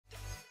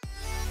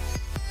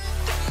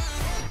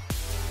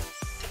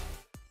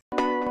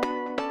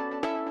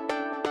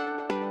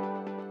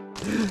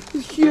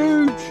is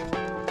huge.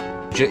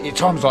 At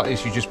times like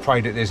this, you just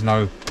pray that there's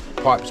no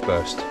pipes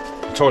burst.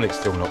 The toilet's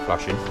still not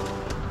flushing.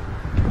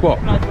 What?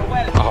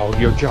 Oh,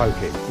 you're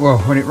joking. Well,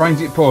 when it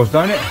rains, it pours,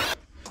 don't it?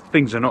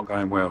 Things are not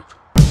going well.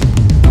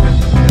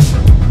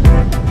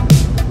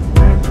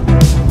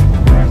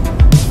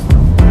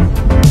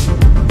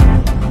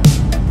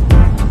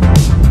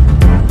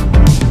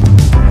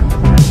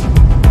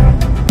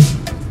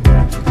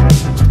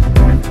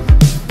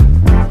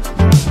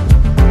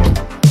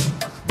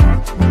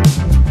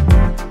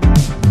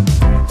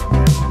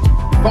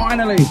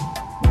 Finally!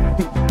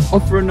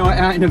 Off for a night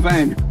out in a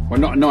van. Well,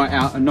 not a night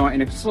out, a night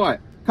in a site.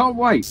 Can't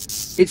wait.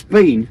 It's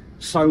been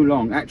so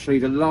long. Actually,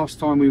 the last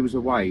time we was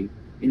away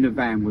in the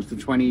van was the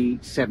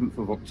 27th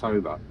of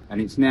October. And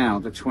it's now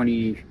the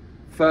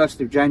 21st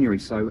of January,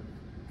 so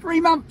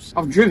 3 months.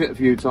 I've driven it a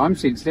few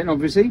times since then,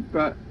 obviously,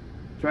 but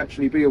to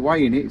actually be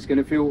away in it, it's going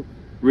to feel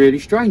really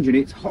strange. And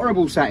it's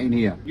horrible sat in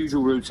here.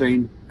 Usual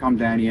routine, come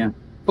down here,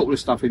 put all the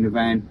stuff in the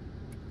van,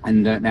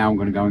 and now I'm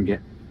going to go and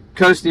get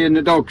Kirsty and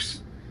the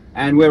dogs.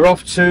 And we're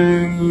off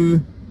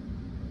to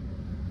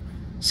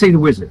see the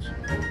wizard.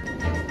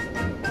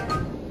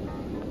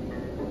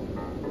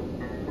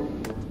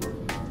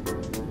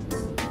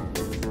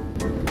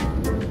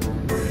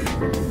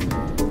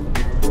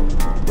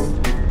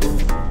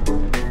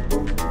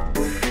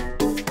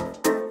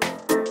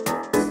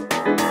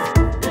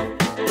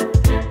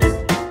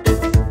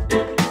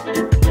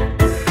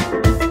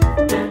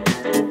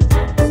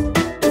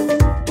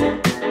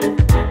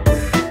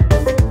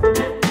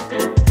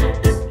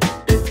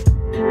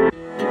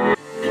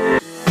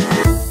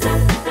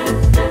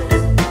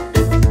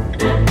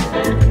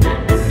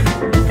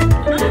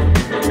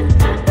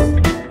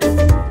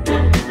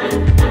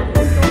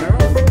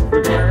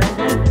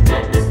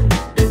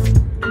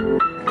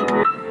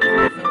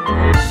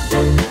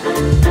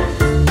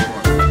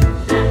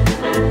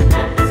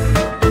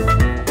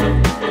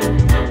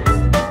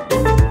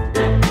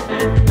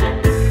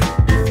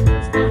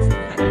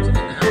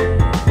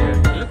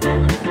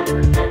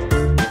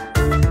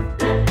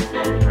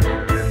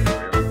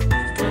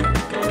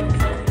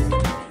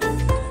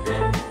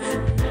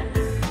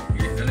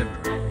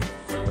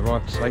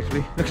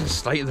 Safely. Look at the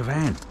state of the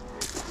van.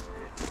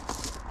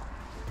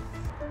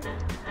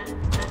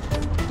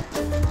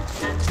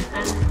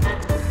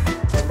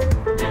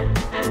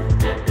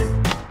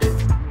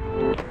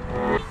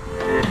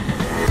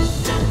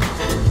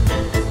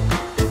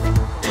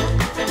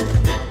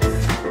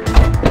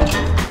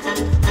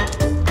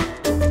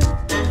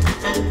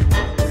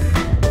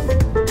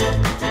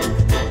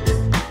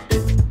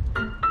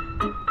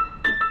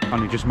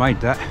 Only just made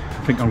that.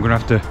 I think I'm going to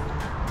have to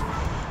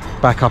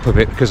back up a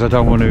bit because I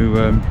don't want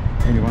to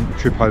anyone to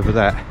trip over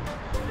that.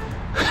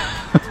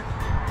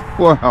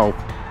 Wow.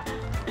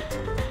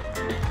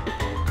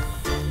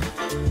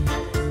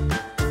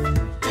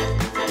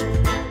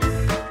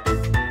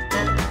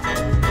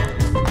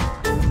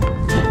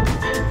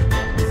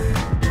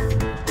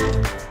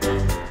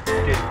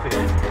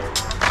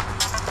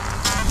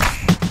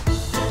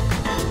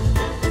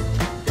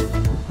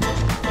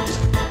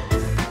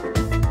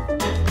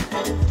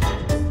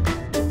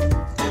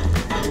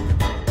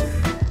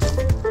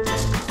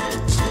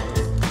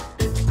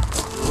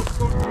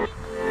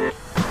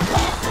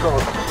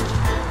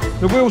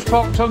 The wheel's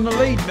parked on the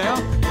lead now.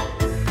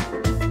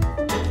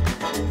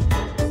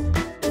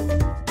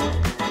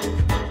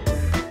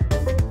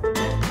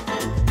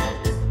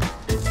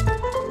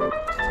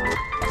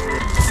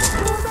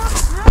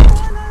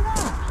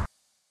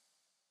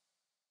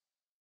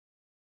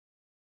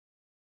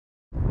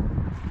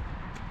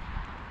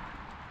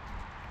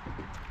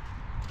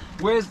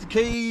 Where's the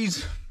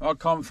keys? I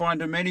can't find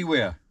them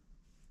anywhere.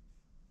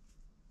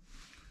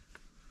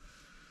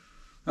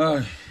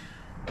 Oh.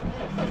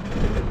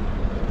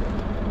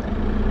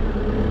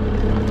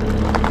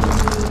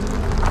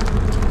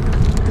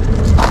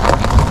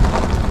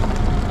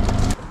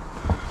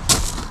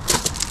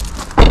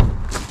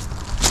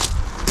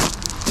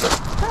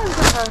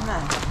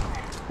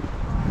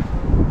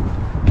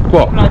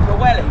 What? Like the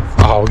wellies.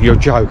 Oh, you're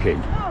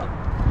joking. Oh.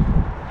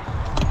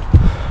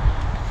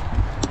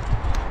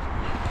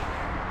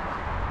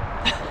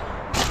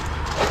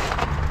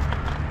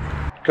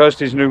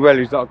 Kirsty's new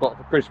wellies that I got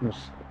for Christmas.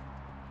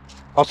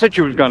 I said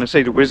you was going to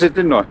see the wizard,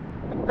 didn't I?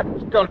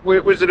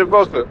 Wizard of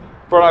Oz that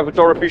brought over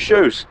Dorothy's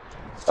shoes.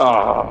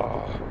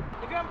 Ah.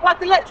 Have you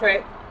unplugged the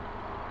electric?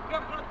 Have you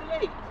unplugged the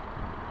lead?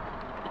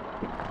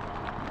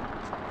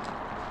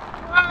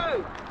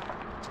 Whoa!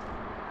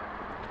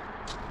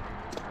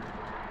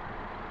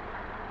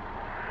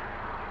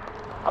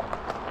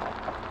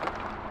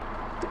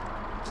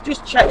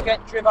 Just check,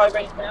 get driven over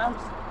anything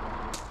else.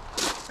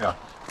 Yeah.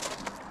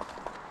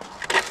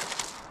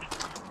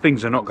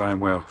 Things are not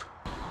going well.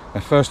 Our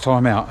first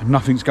time out and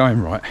nothing's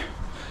going right.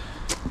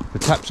 The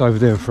taps over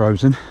there are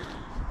frozen.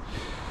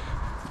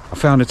 I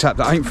found a tap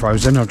that ain't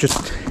frozen. I've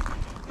just...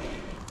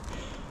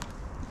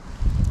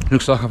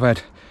 Looks like I've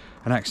had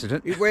an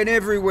accident. It went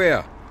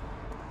everywhere.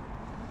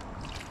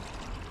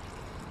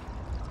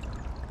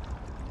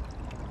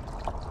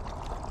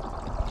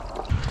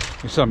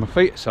 So my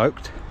feet are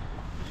soaked,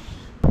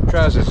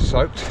 trousers are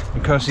soaked,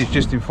 and Kirsty's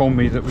just informed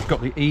me that we've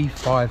got the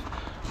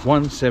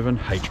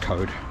E517H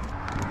code.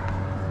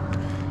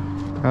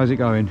 How's it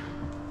going?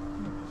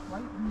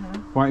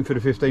 Waiting for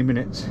the 15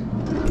 minutes.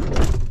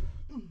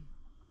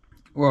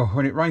 Well,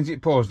 when it rains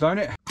it pours, don't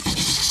it?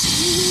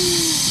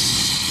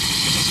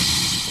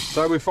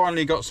 So we've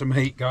finally got some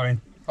heat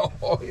going.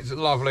 Oh, it's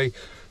lovely.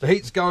 The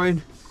heat's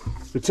going,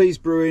 the tea's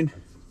brewing,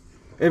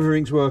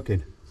 everything's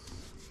working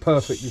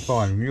perfectly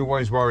fine. You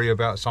always worry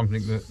about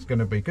something that's going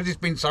to be, because it's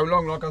been so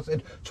long. Like I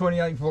said,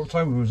 28th of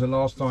October was the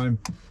last time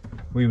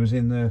we was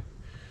in the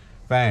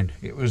van.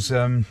 It was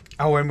and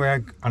I'm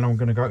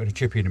going to go to the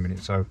chippy in a minute,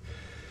 so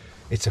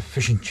it's a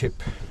fish and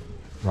chip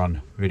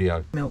run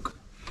video. Milk.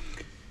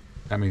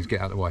 That means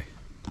get out of the way.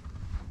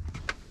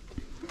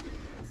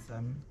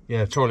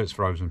 Yeah, toilet's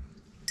frozen.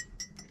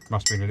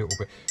 Must have been a little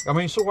bit. I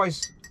mean, it's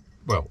always,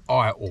 well,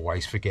 I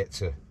always forget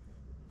to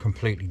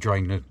completely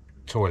drain the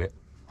toilet.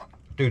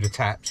 Do the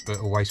taps, but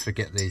always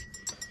forget the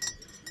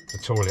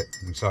toilet,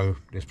 and so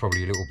there's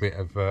probably a little bit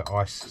of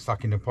ice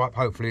stuck in the pipe.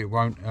 Hopefully it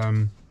won't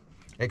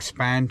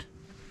expand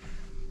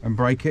and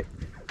break it.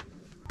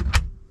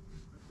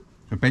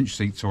 A bench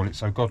seat toilet,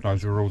 so God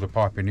knows where all the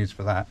piping is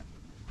for that.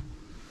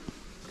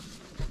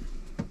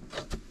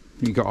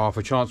 You got half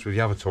a chance with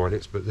the other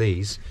toilets, but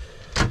these,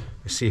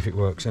 let's see if it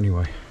works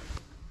anyway.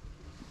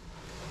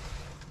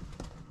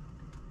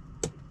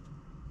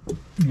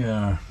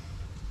 Yeah,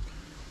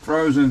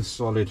 frozen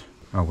solid.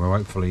 Oh well,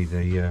 hopefully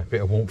the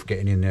bit of warmth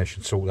getting in there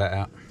should sort that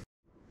out.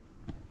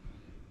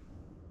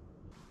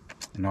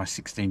 A nice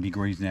 16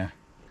 degrees now.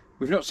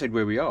 We've not said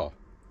where we are.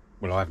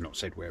 Well, I've not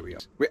said where we are.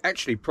 We've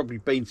actually probably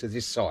been to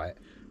this site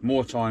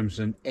more times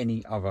than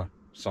any other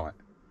site.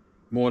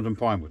 More than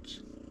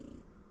Pinewoods.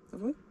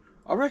 Have we?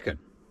 I reckon.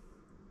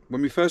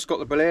 When we first got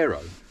the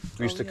Bolero,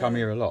 we used to come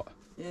here a lot.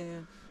 Yeah.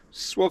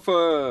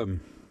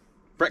 Swaffham,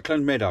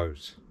 Breckland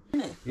Meadows.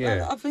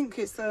 Yeah. I think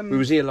it's We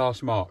was here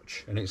last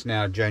March, and it's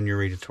now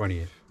January the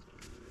 20th.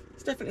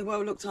 It's definitely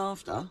well looked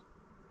after.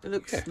 It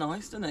looks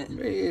nice, doesn't it?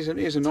 It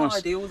is a nice.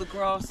 Tidy, all the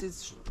grass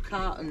is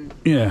cut and.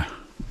 Yeah.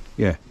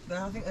 I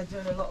think they're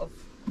doing a lot of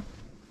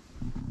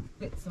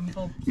bits and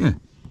bobs. Yeah.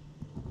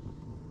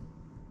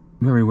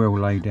 Very well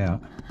laid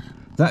out.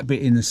 That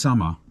bit in the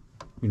summer,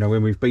 you know,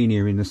 when we've been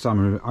here in the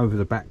summer, over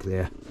the back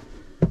there,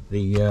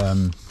 the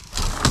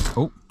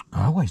oh,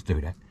 I always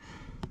do that.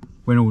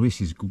 When all this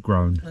is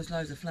grown. There's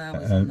loads of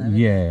flowers in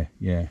there.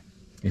 Yeah.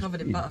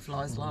 Covered in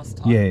butterflies last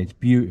time. Yeah, it's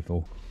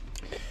beautiful.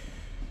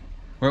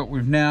 Well,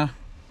 we've now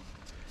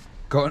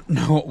got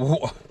hot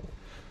water,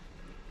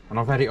 and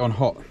I've had it on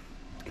hot.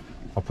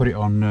 I put it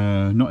on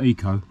not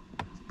eco,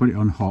 put it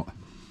on hot.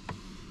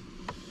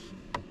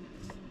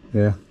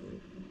 Yeah.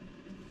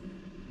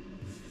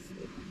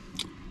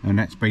 And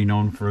that's been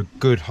on for a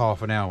good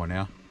half an hour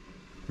now.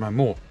 No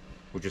more,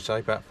 would you say?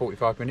 About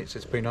 45 minutes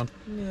it's been on.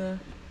 Yeah.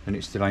 And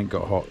it still ain't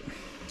got hot.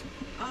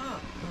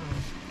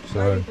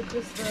 So maybe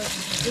because the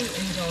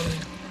heating's on.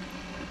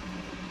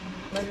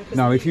 Maybe because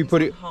no, the if you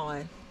put it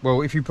high.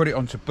 Well, if you put it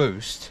onto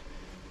boost,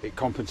 it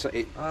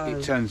compensates.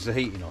 It turns the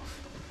heating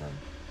off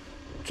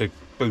to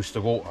boost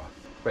the water.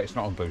 But it's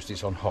not on boost;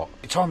 it's on hot.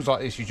 At times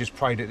like this, you just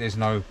pray that there's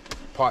no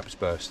pipes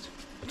burst.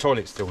 The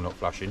toilet's still not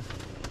flushing. Do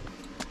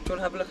you want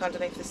to have a look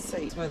underneath this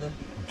seat? I'm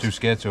too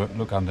scared to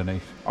look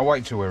underneath. I'll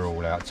wait till we're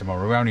all out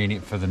tomorrow. We're only in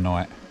it for the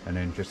night, and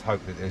then just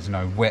hope that there's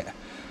no wet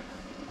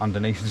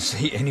underneath the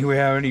seat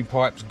anywhere, any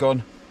pipes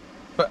gone.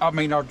 But I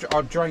mean, I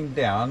drained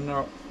down.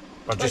 I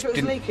just if it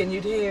was leaking,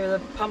 you'd hear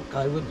the pump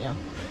go, wouldn't you?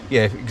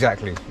 Yeah,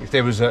 exactly. If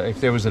there was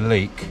a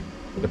leak,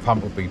 the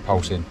pump would be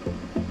pulsing.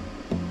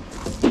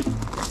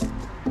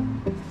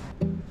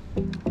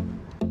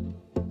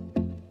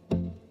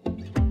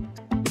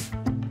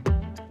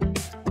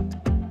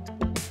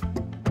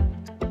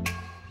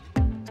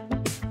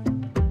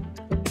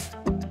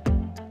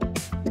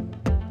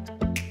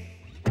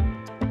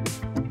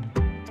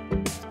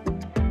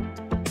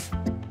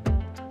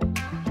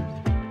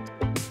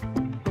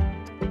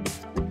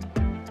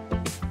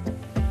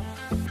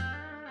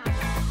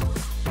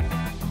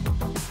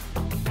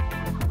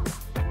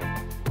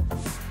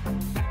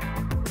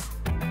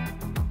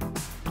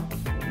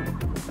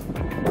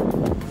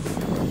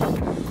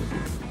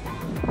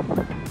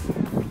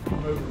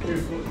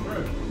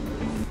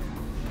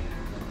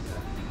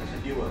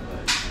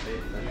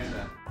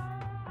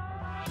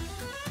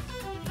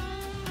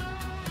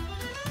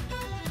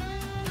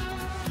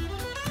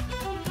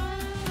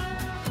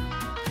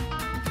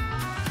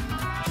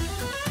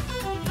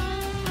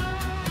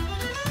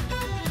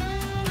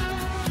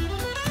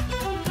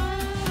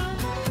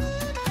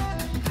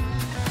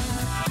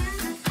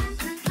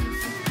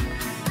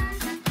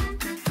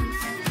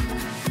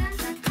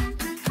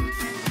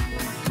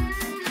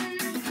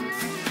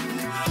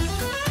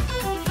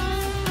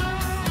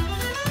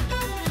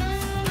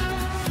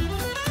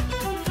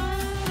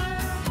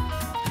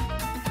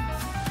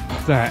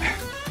 That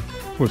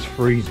was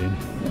freezing.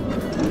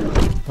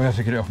 I have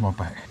to get it off my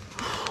back.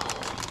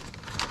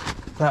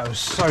 That was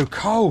so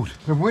cold.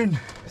 The wind.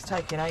 It's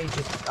taking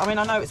ages. I mean,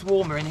 I know it's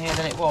warmer in here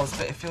than it was,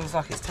 but it feels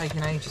like it's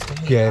taking ages to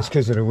heat. Yeah, it's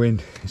because of the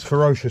wind. It's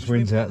ferocious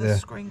winds out there.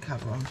 Screen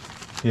cover on.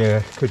 Yeah,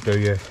 could do,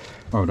 yeah.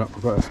 Hold up,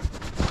 I've got a...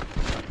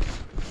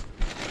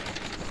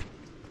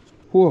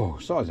 Whoa,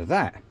 size of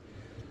that.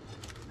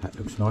 That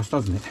looks nice,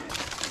 doesn't it?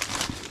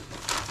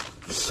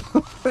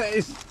 That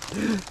is,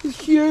 it's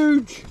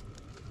huge.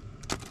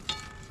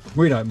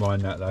 We don't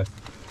mind that though.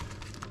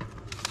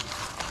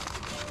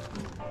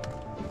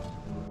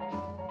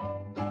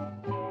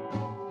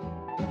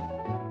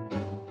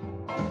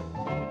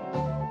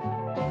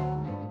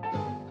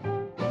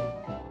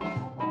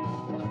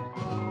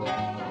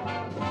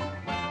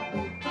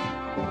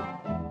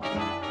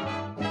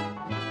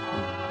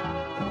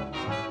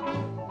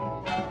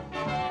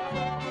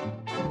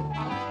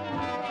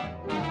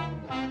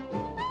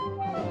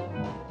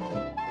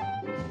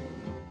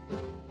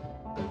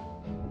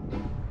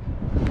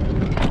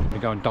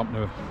 Go and dump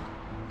the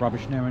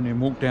rubbish now and then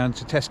walk down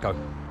to Tesco,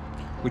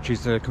 which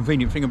is the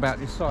convenient thing about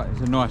this site.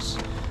 It's a nice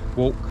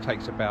walk,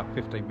 takes about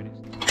 15 minutes.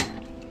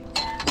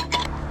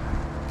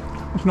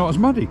 It's not as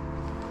muddy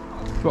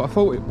as what I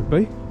thought it would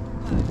be.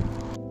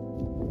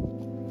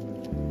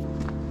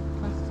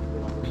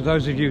 For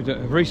those of you that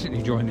have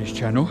recently joined this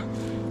channel,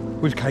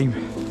 we've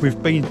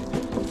been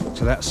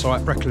to that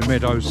site, Breckland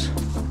Meadows,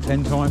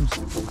 10 times,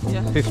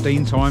 yeah.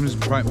 15 times,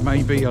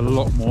 maybe a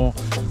lot more.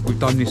 We've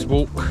done this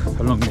walk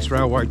along this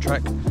railway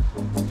track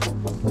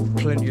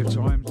plenty of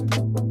times.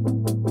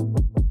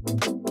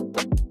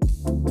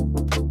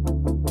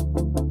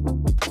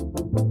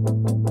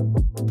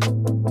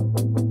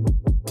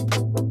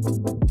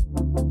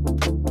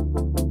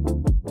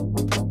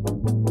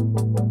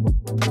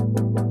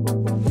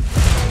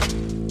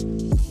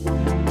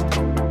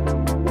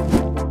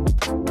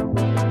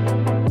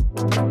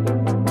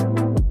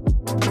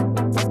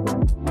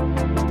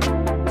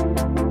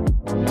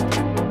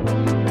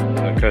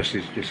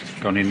 Kirsty's just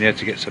gone in there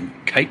to get some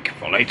cake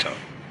for later.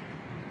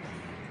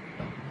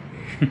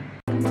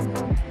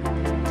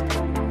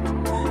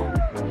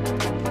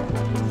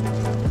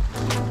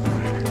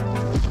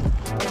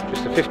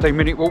 Just a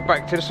 15-minute walk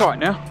back to the site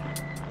now.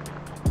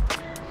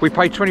 We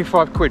paid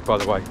 25 quid, by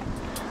the way,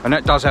 and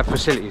that does have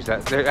facilities.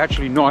 They're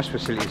actually nice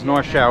facilities,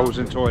 nice showers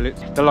and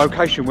toilets. The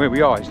location where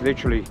we are is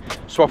literally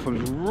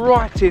Swatham's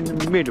right in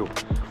the middle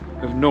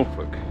of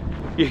Norfolk.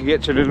 You can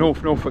get to the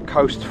North Norfolk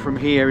coast from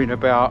here in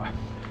about...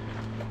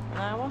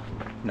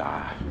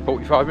 Nah,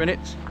 45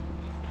 minutes.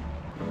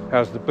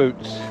 How's the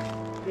boots?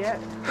 Yeah,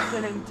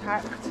 still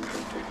intact.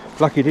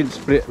 Lucky it didn't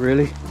split,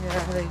 really.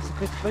 Yeah, these are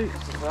good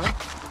boots as well.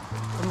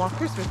 For my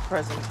Christmas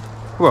present.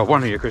 Well,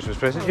 one of your Christmas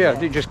presents, yeah.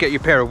 Didn't just get you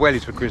a pair of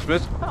wellies for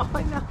Christmas. Oh,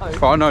 I know.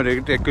 But I know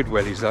they're good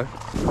wellies, though.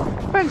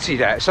 Fancy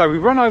that. So we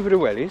run over the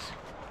wellies.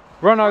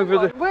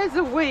 Where's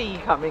the we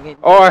coming in?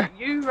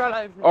 You run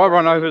over. I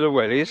run over the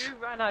wellies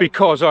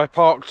because I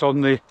parked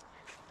on the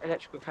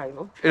electric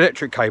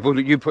cable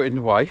that you put in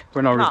the way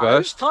when I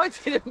reversed. I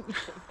didn't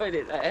put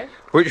it there.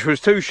 Which was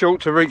too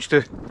short to reach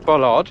the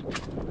bollard.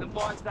 And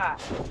why is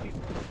that?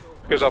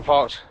 Because I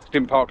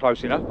didn't park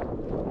close enough.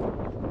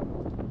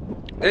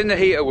 Then the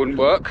heater wouldn't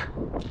work.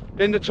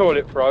 Then the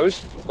toilet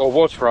froze, or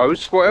was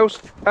froze. What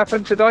else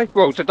happened today?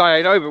 Well, today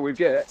ain't over with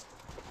yet.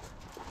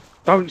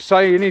 Don't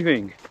say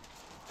anything.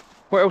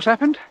 What else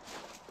happened?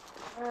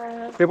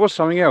 There was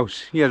something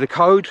else. Yeah, the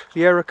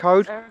error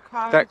code.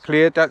 That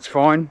cleared, that's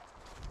fine.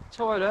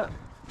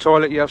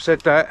 Toilet, yeah, I've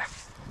said that.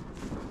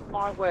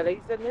 My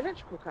wellies and the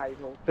electrical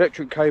cable.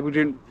 Electric cable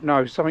didn't,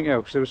 no, something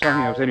else. There was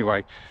something else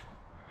anyway.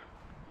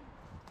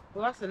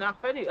 Well, that's enough,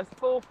 anyway. That's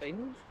 4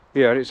 things.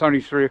 Yeah, and it's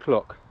only 3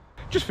 o'clock.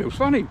 Just feels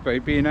funny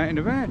being out in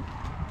the van.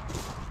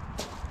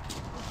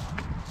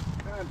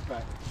 And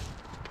back.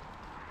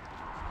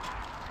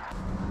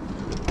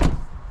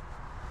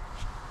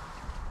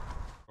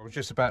 I was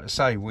just about to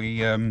say,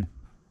 we've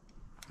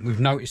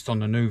noticed on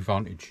the new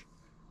Vantage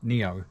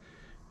Neo,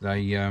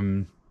 they've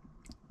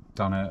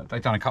done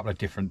a couple of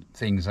different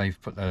things.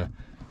 They've put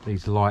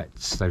these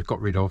lights they've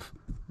got rid of.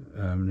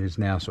 There's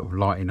now sort of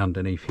lighting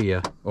underneath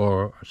here,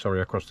 or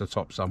sorry, across the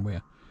top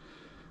somewhere.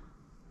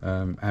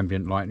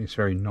 Ambient lighting, it's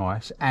very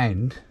nice.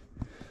 And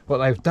what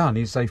they've done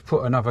is they've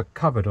put another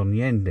cupboard on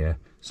the end there.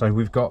 So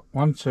we've got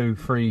 1, 2,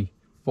 3,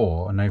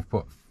 4, and they've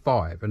put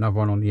 5, another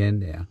one on the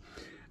end there,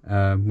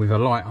 with a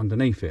light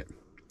underneath it.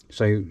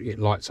 So it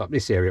lights up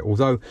this area.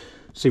 Although,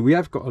 see, we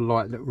have got a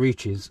light that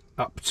reaches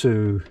up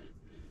to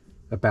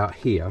about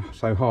here,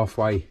 so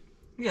halfway.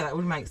 Yeah, that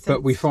would make sense.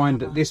 But we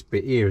find that this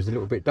bit here is a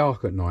little bit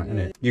dark at night, isn't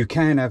it? You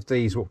can have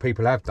these, what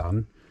people have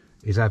done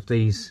is have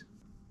these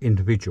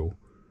individual.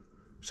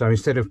 So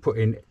instead of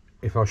putting,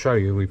 if I show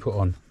you, we put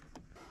on,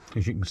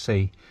 as you can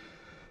see,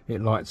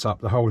 it lights up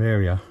the whole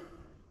area.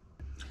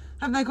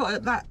 Have they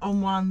got that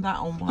on one, that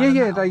on one?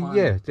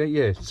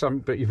 Yeah. Some,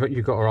 but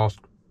you've got to ask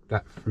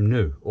that from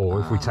new, or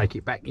if we take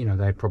it back, you know,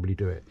 they'd probably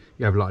do it.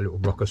 You have like a little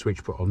rocker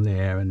switch put on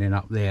there, and then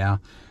up there,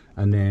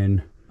 and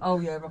then. Oh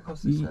yeah, rocker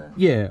switch there.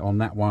 Yeah, on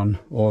that one,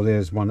 or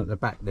there's one at the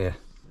back there,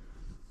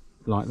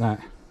 like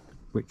that.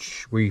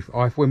 Which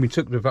when we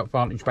took the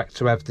Vantage back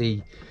to have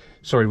the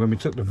sorry, when we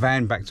took the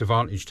van back to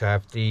Vantage to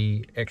have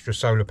the extra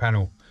solar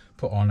panel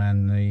put on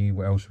and the,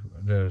 what else,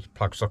 the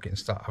plug socket and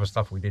stuff, other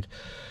stuff we did.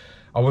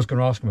 I was going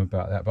to ask him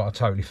about that, but I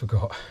totally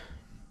forgot.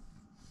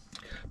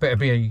 But it'd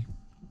be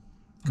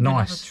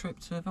nice. Have a trip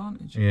to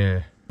Vantage.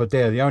 Yeah. But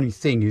there, the only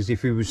thing is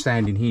if we were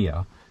standing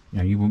here, you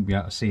know, you wouldn't be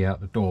able to see out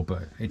the door,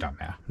 but it don't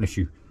matter unless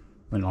you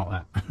went like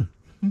that.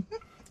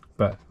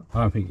 But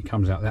I don't think it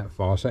comes out that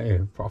far, so yeah,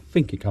 I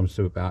think it comes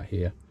to about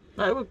here.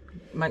 No, it would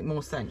make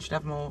more sense. You'd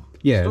have more.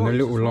 Yeah, and a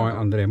little light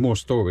under there, more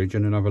storage,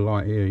 and another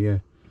light here. Yeah.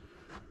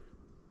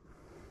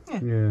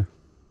 Yeah.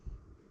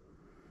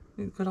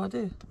 Good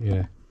idea.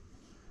 Yeah.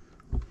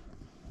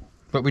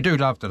 But we do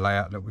love the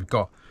layout that we've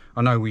got.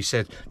 I know we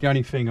said the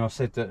only thing I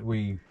said that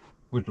we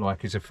would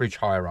like is a fridge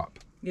higher up.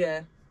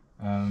 Yeah.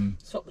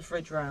 Swap the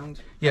fridge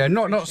round. Yeah,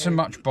 not so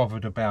much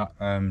bothered about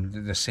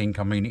the sink.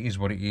 I mean, it is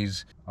what it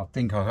is. I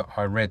think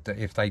I read that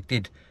if they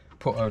did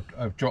put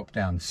a drop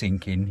down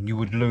sink in, you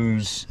would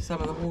lose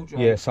some of the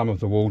wardrobe. Yeah, some of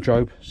the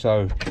wardrobe.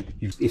 So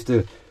if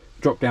the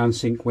drop down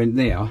sink went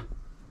there,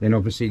 then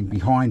obviously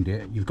behind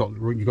it you've got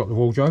the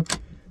wardrobe.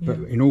 Yeah.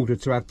 But in order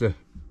to have the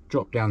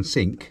drop down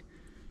sink,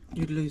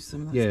 you'd lose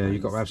some of that yeah, space.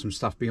 you've got to have some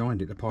stuff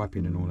behind it, the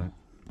piping and all that.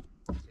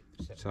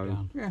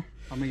 So yeah,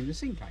 I mean the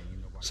sink ain't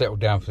in the way. Settled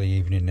down for the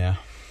evening now.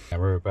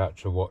 We're about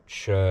to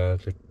watch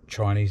the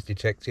Chinese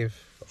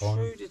Detective.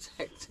 True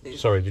Detective.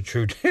 Sorry, the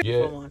True Detective.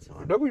 Yeah. Before my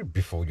time. No,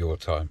 before your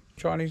time.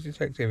 Chinese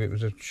Detective. It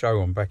was a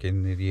show on back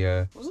in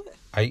the was it?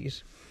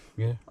 80s.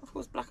 Yeah. I thought it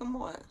was black and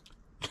white.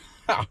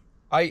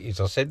 80s,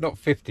 I said, not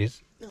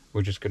 50s. No.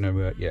 We're just going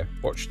to yeah,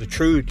 watch the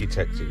True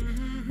Detective.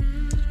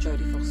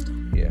 Jodie Foster.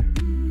 Yeah.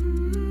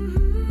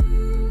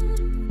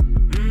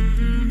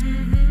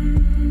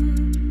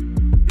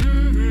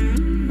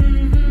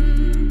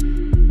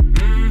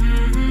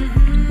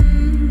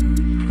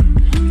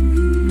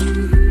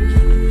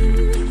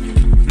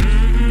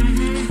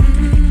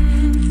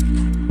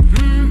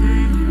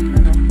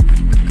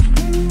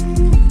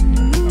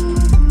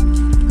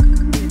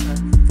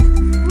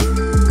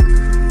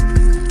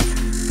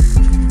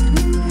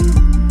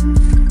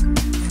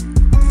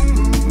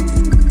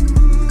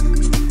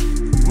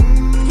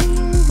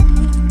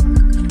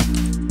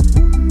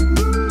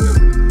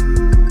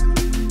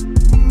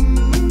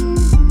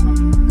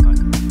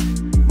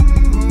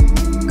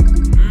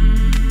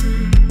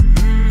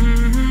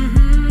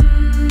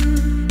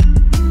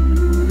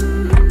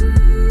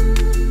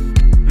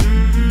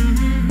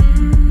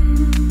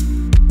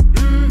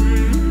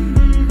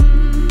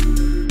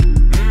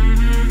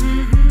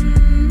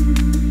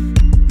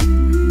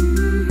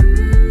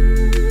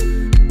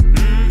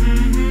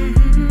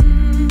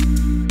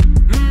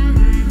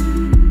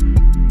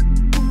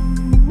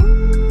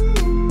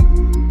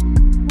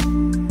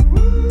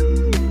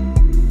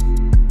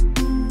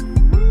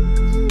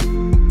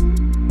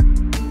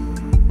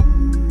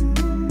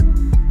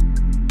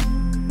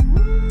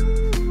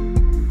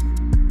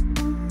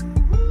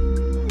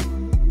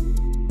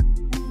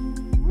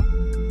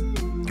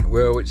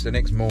 Well, it's the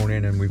next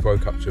morning and we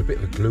woke up to a bit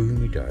of a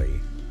gloomy day.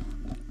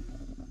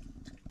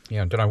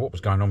 Yeah, I don't know what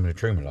was going on with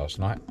the Truma last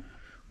night.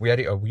 We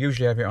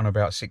usually have it on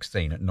about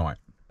 16 at night,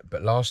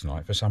 but last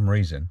night, for some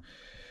reason,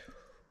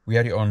 we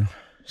had it on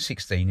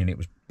 16 and it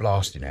was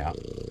blasting out.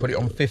 Put it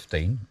on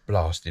 15,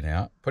 blasting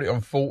out. Put it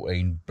on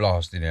 14,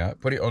 blasting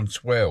out. Put it on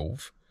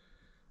 12,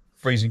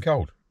 freezing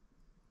cold.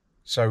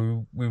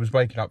 So we was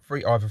waking up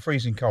either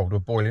freezing cold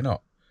or boiling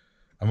hot.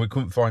 And we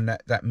couldn't find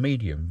that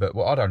medium. But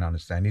what I don't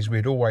understand is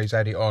we'd always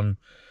had it on,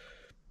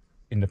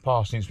 in the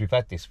past since we've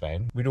had this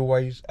fan, we'd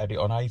always had it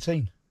on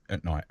 18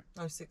 at night.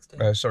 Oh,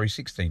 16. Sorry,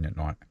 16 at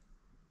night.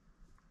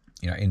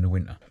 You know, in the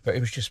winter. But it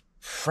was just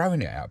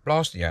throwing it out,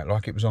 blasting it out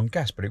like it was on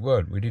gas, but it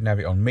weren't. We didn't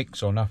have it on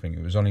mix or nothing.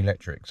 It was on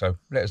electric. So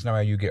let us know how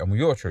you get on with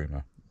your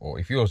Truma, or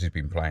if yours has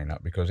been playing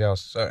up, because ours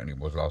certainly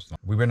was last night.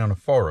 We went on a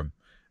forum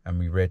and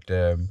we read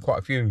quite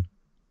a few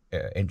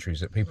entries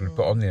that people have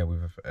put on there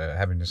with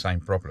having the same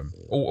problem.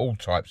 All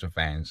types of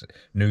vans,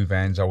 new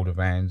vans, older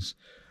vans.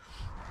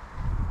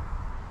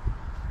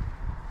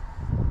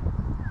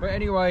 But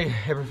anyway,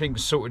 everything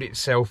sorted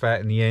itself out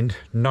in the end.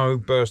 No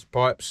burst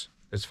pipes,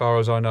 as far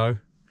as I know.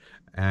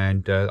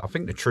 And I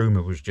think the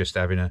Truma was just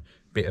having a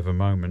bit of a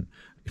moment.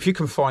 If you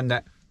can find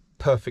that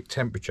perfect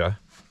temperature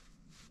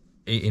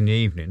in the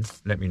evening,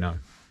 let me know.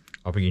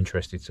 I'll be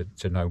interested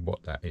to know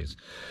what that is.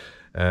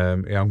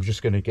 Yeah, I'm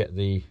just going to get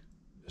the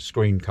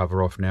screen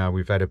cover off now.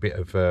 We've had a bit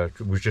of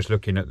was just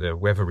looking at the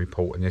weather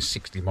report and there's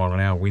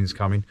 60-mile-an-hour winds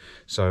coming,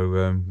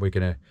 so we're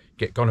gonna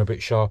get gone a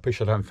bit sharpish.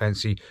 I don't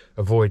fancy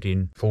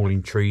avoiding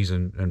falling trees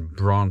and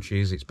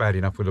branches. It's bad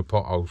enough with the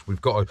potholes.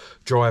 We've got to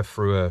drive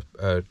through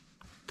a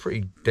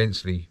pretty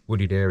densely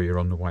wooded area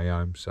on the way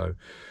home, so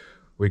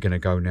we're gonna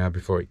go now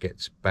before it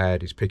gets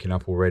bad. It's picking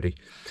up already.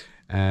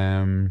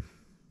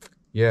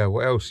 Yeah,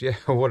 what else? Yeah,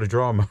 what a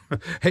drama.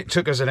 It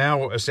took us an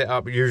hour to set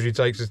up. It usually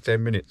takes us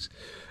 10 minutes.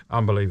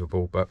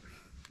 Unbelievable, but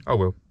oh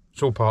well,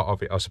 it's all part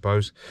of it, I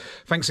suppose.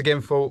 Thanks again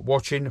for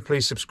watching.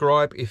 Please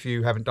subscribe if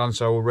you haven't done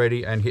so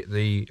already, and hit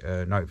the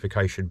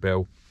notification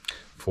bell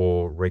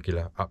for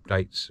regular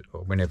updates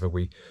or whenever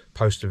we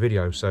post a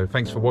video. So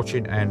thanks for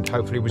watching, and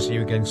hopefully we'll see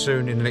you again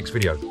soon in the next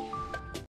video.